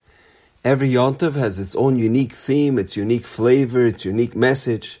Every Yontif has its own unique theme, its unique flavor, its unique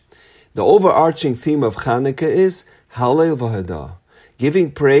message. The overarching theme of Chanukah is Hallel v'Hodah,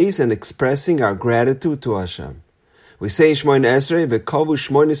 giving praise and expressing our gratitude to Hashem. We say Shmoin Esrei v'kavu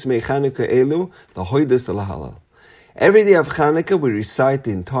Shmoinis mei Chanukah elu l'hoides l'Hallel. Every day of Chanukah we recite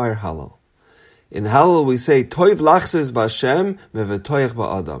the entire Hallel. In Hallel we say Toiv lachsos b'Hashem me'v'toich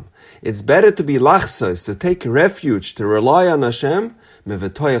ba'adam. It's better to be lachsos, to take refuge, to rely on Hashem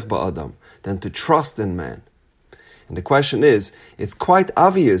me'v'toich ba'adam, than to trust in man. And the question is, it's quite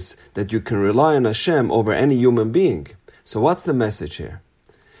obvious that you can rely on Hashem over any human being. So what's the message here?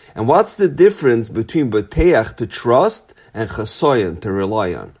 And what's the difference between beteach, to trust, and chasoyan, to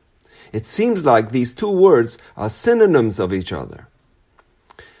rely on? It seems like these two words are synonyms of each other.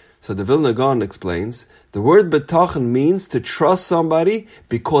 So the Vilna Gaon explains, the word betachan means to trust somebody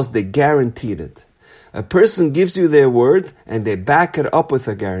because they guaranteed it. A person gives you their word and they back it up with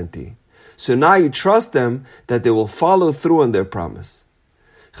a guarantee. So now you trust them that they will follow through on their promise.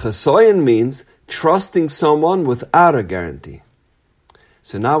 Chasoyan means trusting someone without a guarantee.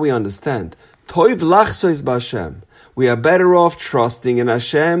 So now we understand. Toiv lachsos b'Hashem. We are better off trusting in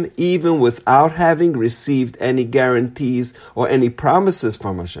Hashem even without having received any guarantees or any promises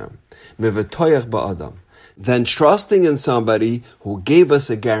from Hashem. Mevetoyach ba'adam. Than trusting in somebody who gave us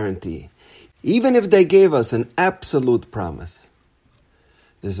a guarantee, even if they gave us an absolute promise.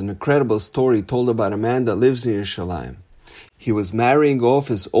 There's an incredible story told about a man that lives in Yerushalayim. He was marrying off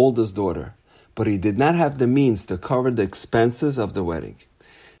his oldest daughter, but he did not have the means to cover the expenses of the wedding.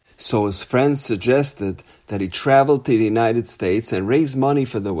 So his friends suggested that he travel to the United States and raise money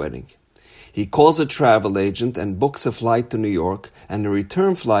for the wedding. He calls a travel agent and books a flight to New York and a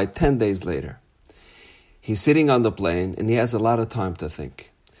return flight 10 days later. He's sitting on the plane and he has a lot of time to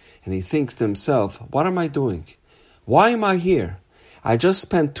think. And he thinks to himself, what am I doing? Why am I here? I just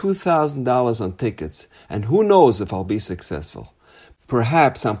spent $2,000 on tickets, and who knows if I'll be successful.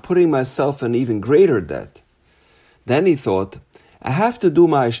 Perhaps I'm putting myself in even greater debt. Then he thought, I have to do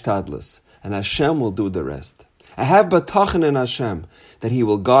my ishtadlus, and Hashem will do the rest. I have batachan in Hashem, that He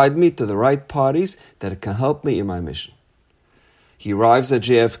will guide me to the right parties that can help me in my mission. He arrives at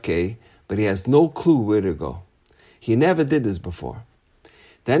JFK, but he has no clue where to go. He never did this before.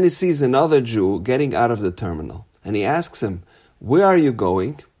 Then he sees another Jew getting out of the terminal, and he asks him, where are you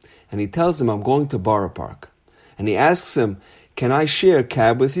going? And he tells him, I'm going to Borough Park. And he asks him, can I share a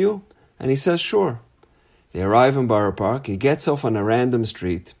cab with you? And he says, sure. They arrive in Borough Park. He gets off on a random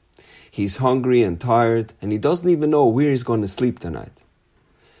street. He's hungry and tired, and he doesn't even know where he's going to sleep tonight.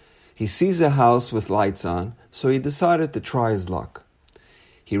 He sees a house with lights on, so he decided to try his luck.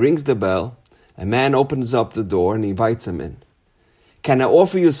 He rings the bell. A man opens up the door and invites him in. Can I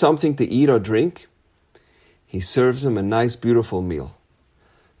offer you something to eat or drink? He serves him a nice, beautiful meal.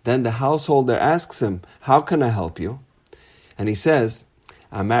 Then the householder asks him, how can I help you? And he says,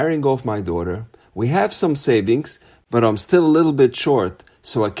 I'm marrying off my daughter. We have some savings, but I'm still a little bit short,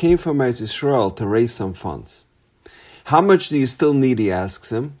 so I came from Eretz Yisrael to raise some funds. How much do you still need, he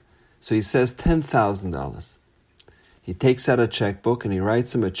asks him. So he says $10,000. He takes out a checkbook and he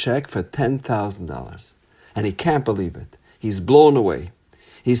writes him a check for $10,000. And he can't believe it. He's blown away.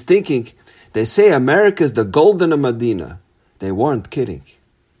 He's thinking, they say America's the golden Medina. They weren't kidding.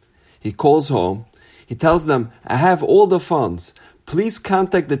 He calls home. He tells them, I have all the funds. Please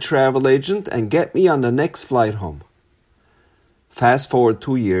contact the travel agent and get me on the next flight home. Fast forward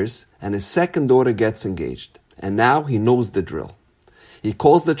 2 years, and his second daughter gets engaged. And now he knows the drill. He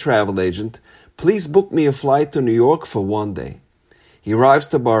calls the travel agent. Please book me a flight to New York for 1 day. He arrives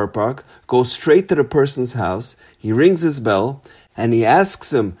to Borough Park, goes straight to the person's house. He rings his bell, and he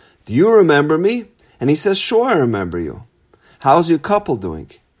asks him, do you remember me? And he says, sure, I remember you. How's your couple doing?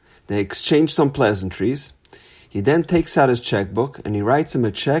 They exchange some pleasantries. He then takes out his checkbook and he writes him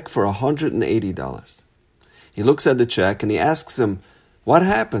a check for $180. He looks at the check and he asks him, what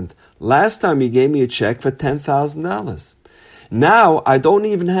happened? Last time you gave me a check for $10,000. Now I don't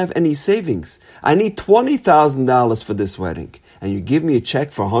even have any savings. I need $20,000 for this wedding. And you give me a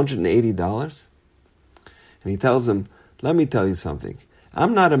check for $180? And he tells him, let me tell you something.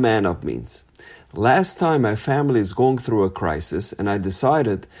 I'm not a man of means. Last time my family is going through a crisis and I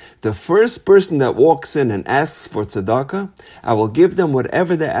decided the first person that walks in and asks for tzedakah, I will give them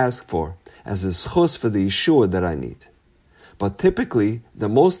whatever they ask for as a schus for the yeshua that I need. But typically, the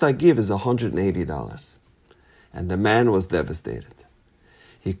most I give is $180. And the man was devastated.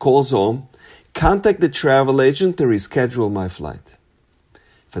 He calls home, contact the travel agent to reschedule my flight.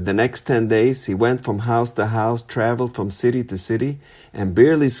 For the next 10 days, he went from house to house, traveled from city to city, and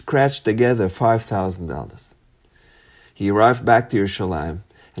barely scratched together $5,000. He arrived back to Yerushalayim,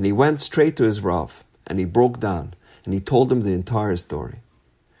 And he went straight to his Rav, and he broke down, and he told him the entire story.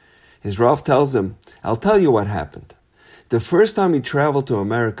 His Rav tells him, I'll tell you what happened. The first time you traveled to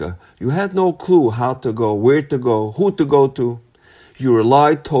America, you had no clue how to go, where to go, who to go to. You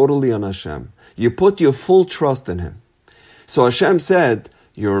relied totally on Hashem. You put your full trust in Him. So Hashem said,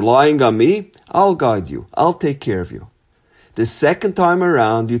 you're relying on me, I'll guide you, I'll take care of you. The second time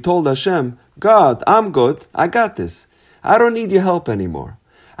around, you told Hashem, God, I'm good, I got this. I don't need your help anymore.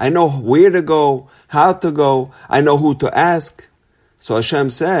 I know where to go, how to go, I know who to ask. So Hashem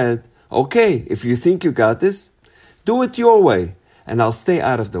said, okay, if you think you got this, do it your way, and I'll stay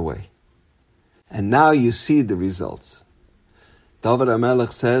out of the way. And now you see the results. David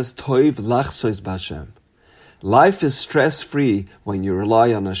HaMelech says, Toiv lachsois b'Hashem. Life is stress-free when you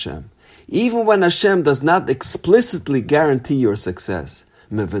rely on Hashem. Even when Hashem does not explicitly guarantee your success,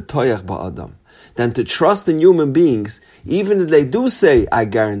 mevetoyach ba'adam, than to trust in human beings, even if they do say, I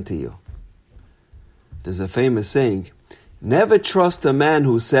guarantee you. There's a famous saying, never trust a man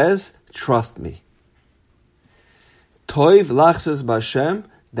who says, trust me. Toiv lachsois b'Hashem,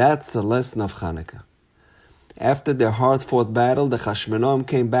 that's the lesson of Chanukah. After their hard-fought battle, the Chashmonaim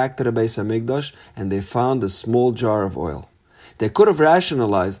came back to the Beis HaMikdash and they found a small jar of oil. They could have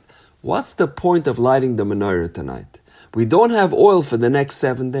rationalized, what's the point of lighting the menorah tonight? We don't have oil for the next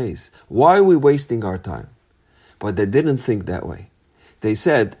 7 days. Why are we wasting our time? But they didn't think that way. They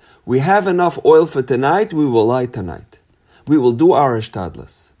said, we have enough oil for tonight, we will light tonight. We will do our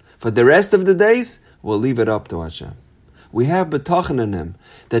ishtadlus. For the rest of the days, we'll leave it up to Hashem. We have betachan in Him,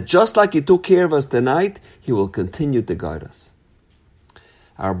 that just like He took care of us tonight, He will continue to guide us.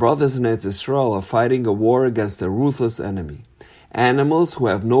 Our brothers in Eretz Yisrael are fighting a war against a ruthless enemy, animals who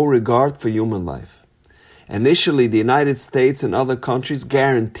have no regard for human life. Initially, the United States and other countries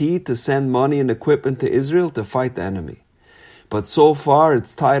guaranteed to send money and equipment to Israel to fight the enemy. But so far,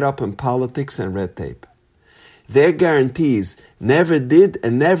 it's tied up in politics and red tape. Their guarantees never did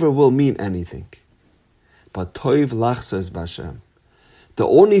and never will mean anything. But toiv lachsois b'Hashem. The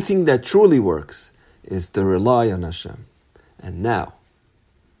only thing that truly works is to rely on Hashem. And now,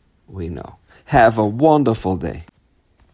 we know. Have a wonderful day.